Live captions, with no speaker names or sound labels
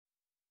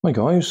Hi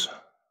guys,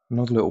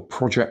 another little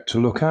project to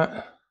look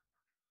at.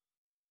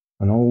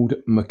 An old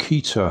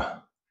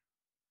Makita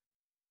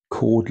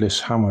cordless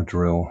hammer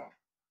drill.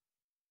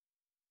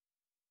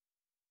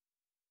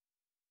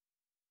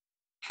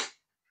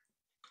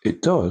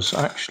 It does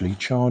actually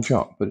charge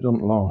up, but it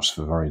doesn't last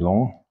for very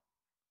long.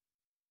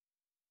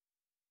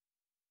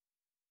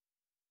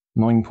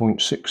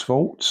 9.6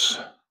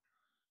 volts,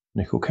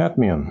 nickel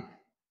cadmium.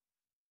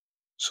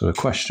 So the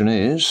question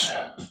is,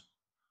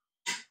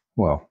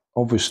 well,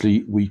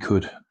 obviously we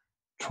could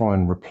try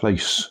and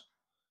replace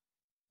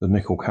the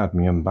nickel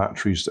cadmium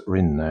batteries that are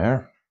in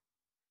there,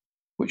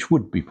 which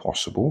would be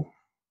possible.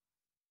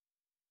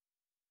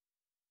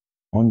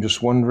 I'm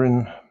just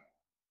wondering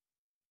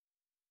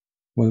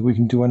whether we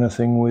can do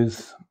anything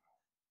with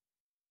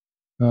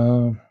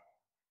vape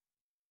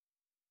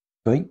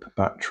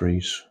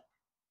batteries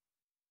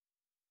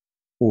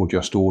or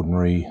just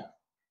ordinary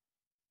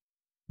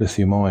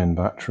lithium-ion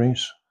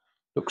batteries.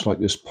 Looks like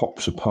this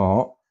pops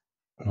apart,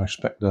 and I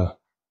expect the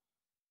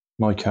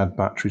NiCd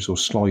batteries will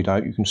slide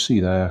out. You can see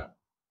they're a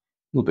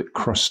little bit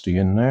crusty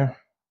in there.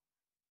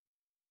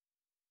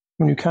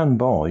 And you can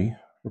buy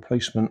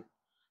replacement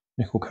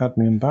nickel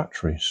cadmium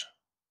batteries.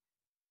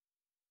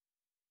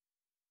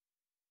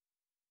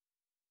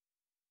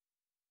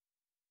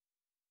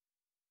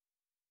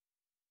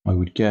 I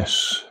would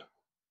guess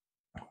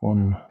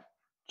 1,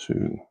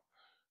 2,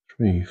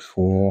 3,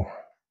 4,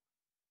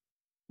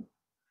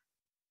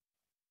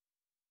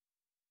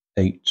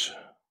 8.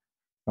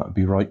 That would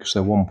be right because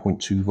they're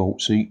 1.2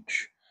 volts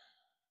each.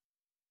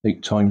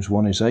 8 times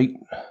 1 is 8.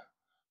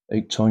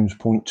 8 times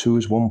 0.2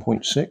 is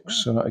 1.6,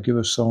 so that would give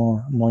us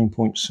our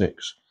 9.6.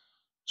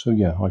 So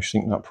yeah, I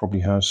think that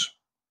probably has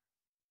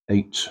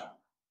 8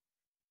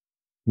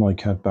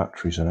 NiCd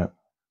batteries in it.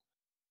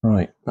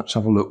 Right, let's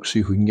have a look, see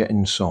if we can get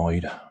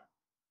inside.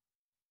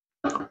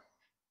 And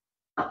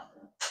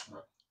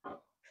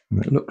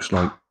it looks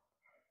like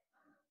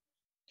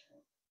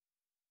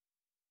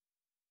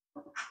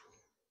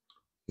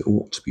it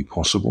ought to be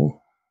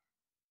possible.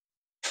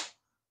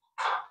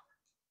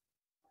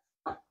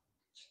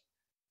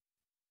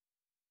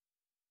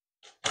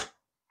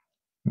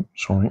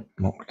 Sorry,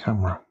 not the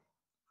camera.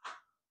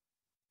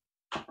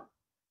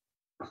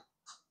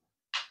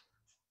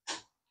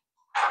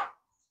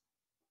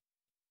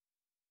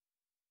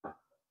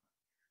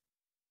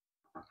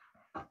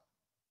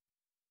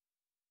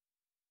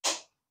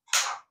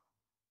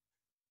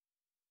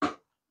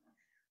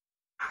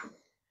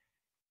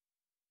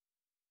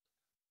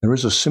 There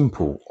is a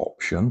simple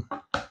option,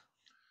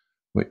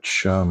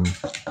 which I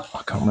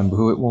can't remember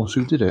who it was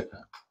who did it.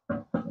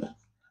 But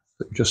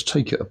you just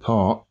take it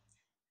apart,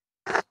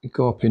 you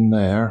go up in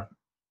there,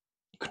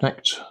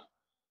 connect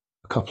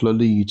a couple of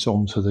leads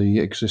onto the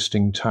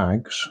existing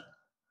tags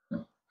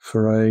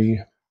for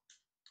a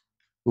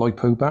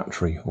LiPo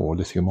battery or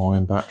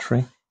lithium-ion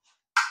battery.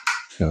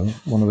 You know,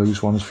 one of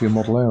those ones for your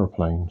model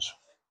aeroplanes.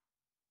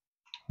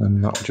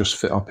 And that will just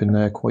fit up in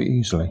there quite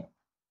easily.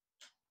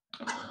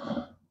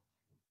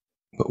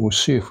 But we'll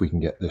see if we can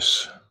get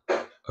this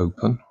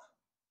open.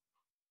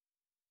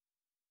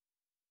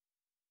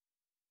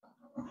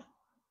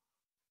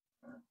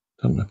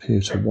 Doesn't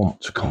appear to want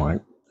to come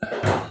out.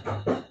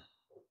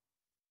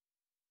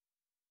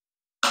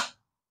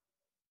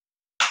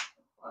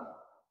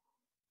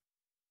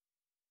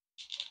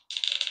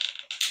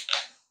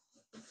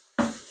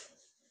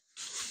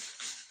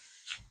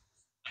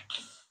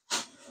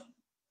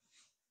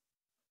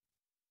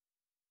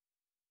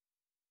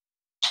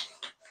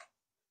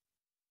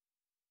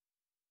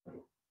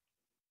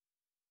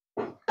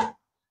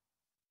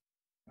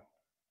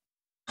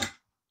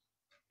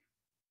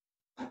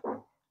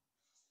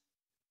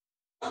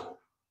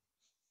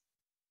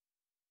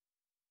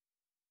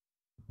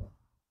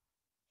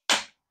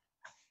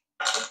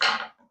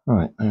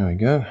 Right, there we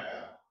go.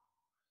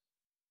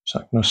 Is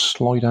that going to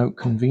slide out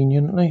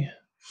conveniently?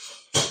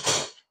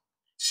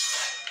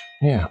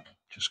 Yeah,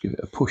 just give it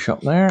a push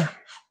up there.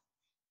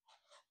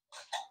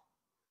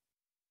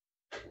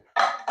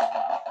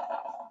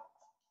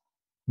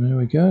 There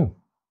we go.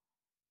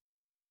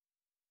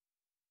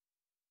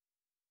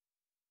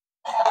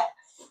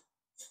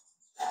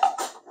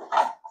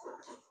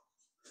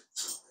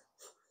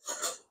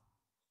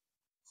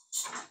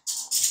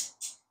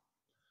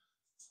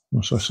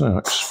 As I say, I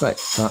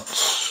expect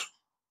that's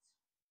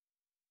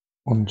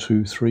 1,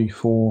 2, 3,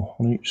 4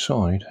 on each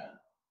side.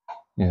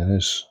 Yeah,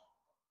 there's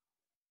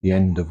the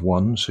end of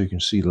one, so you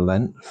can see the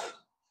length.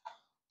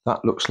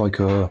 That looks like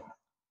a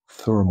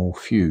thermal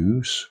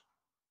fuse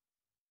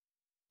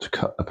to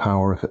cut the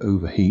power if it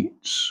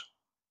overheats.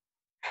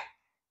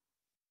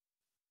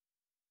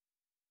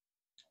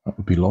 That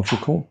would be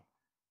logical.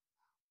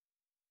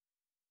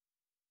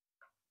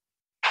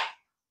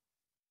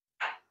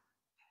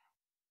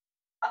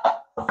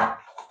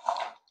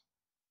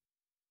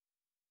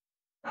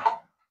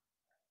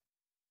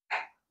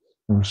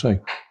 And I say,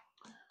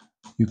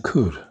 you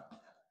could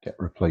get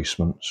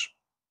replacements.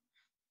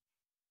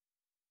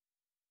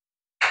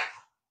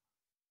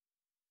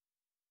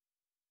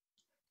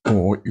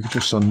 Or you could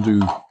just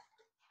undo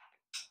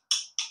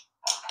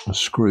the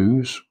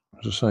screws,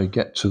 as I say,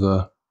 get to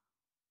the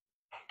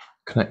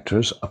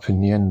connectors up in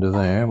the end of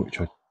there,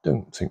 which I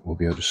don't think we'll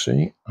be able to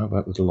see. How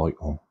about with the light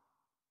on?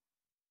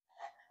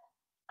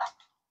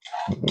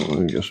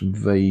 You just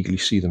vaguely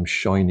see them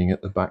shining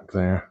at the back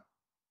there.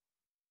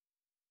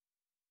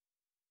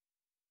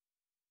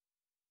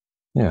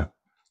 Yeah.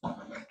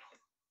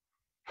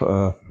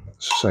 Put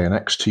say an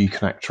XT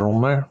connector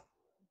on there.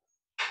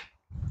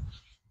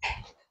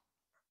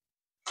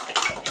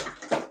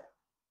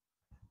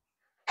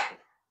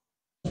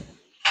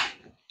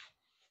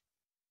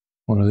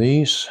 One of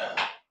these.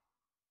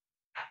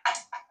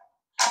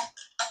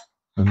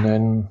 And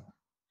then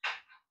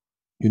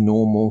your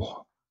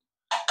normal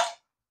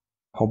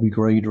hobby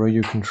grade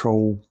radio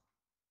control.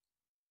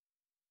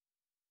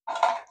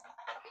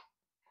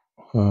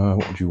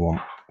 What do you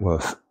want? Well,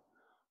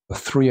 a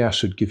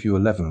 3S would give you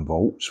 11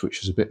 volts,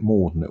 which is a bit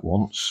more than it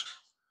wants.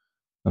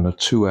 And a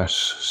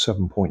 2S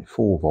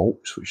 7.4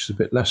 volts, which is a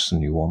bit less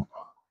than you want.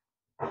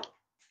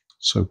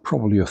 So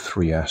probably a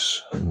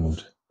 3S,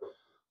 and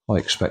I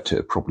expect it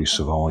to probably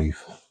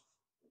survive.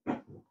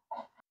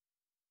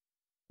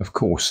 Of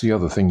course, the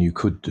other thing you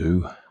could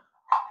do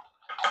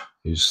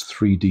is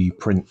 3D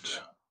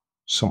print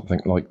something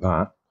like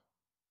that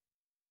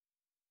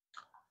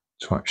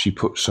to actually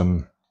put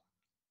some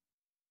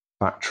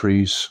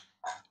batteries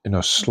in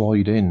a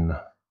slide-in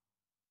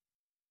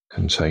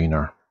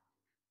container.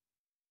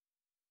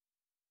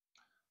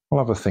 I'll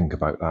have a think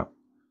about that,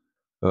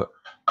 but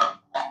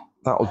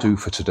that'll do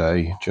for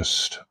today.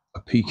 Just a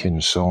peek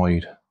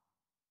inside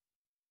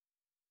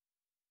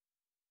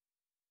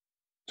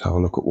to have a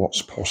look at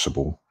what's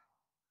possible.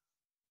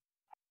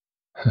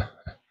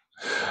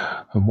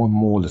 And one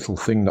more little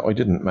thing that I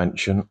didn't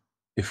mention,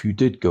 if you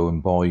did go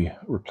and buy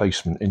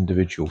replacement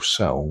individual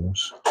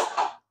cells,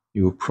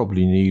 you would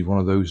probably need one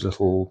of those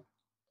little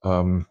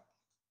not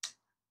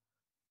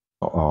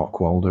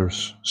arc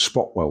welders,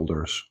 spot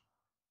welders,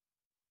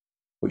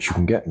 which you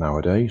can get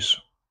nowadays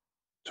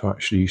to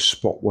actually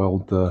spot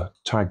weld the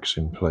tags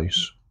in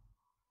place.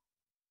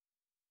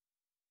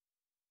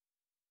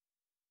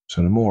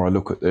 So the more I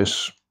look at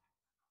this,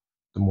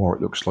 the more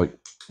it looks like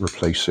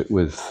replace it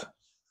with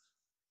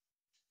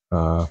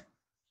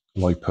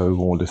LiPo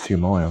or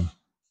lithium ion.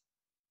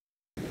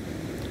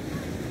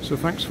 So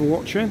thanks for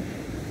watching.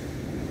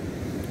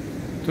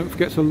 Don't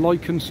forget to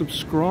like and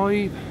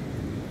subscribe.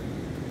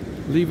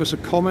 Leave us a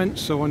comment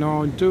so I know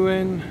how I'm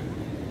doing.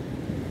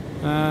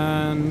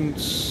 And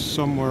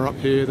somewhere up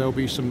here there'll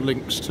be some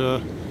links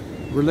to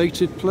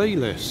related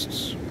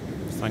playlists.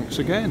 Thanks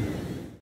again.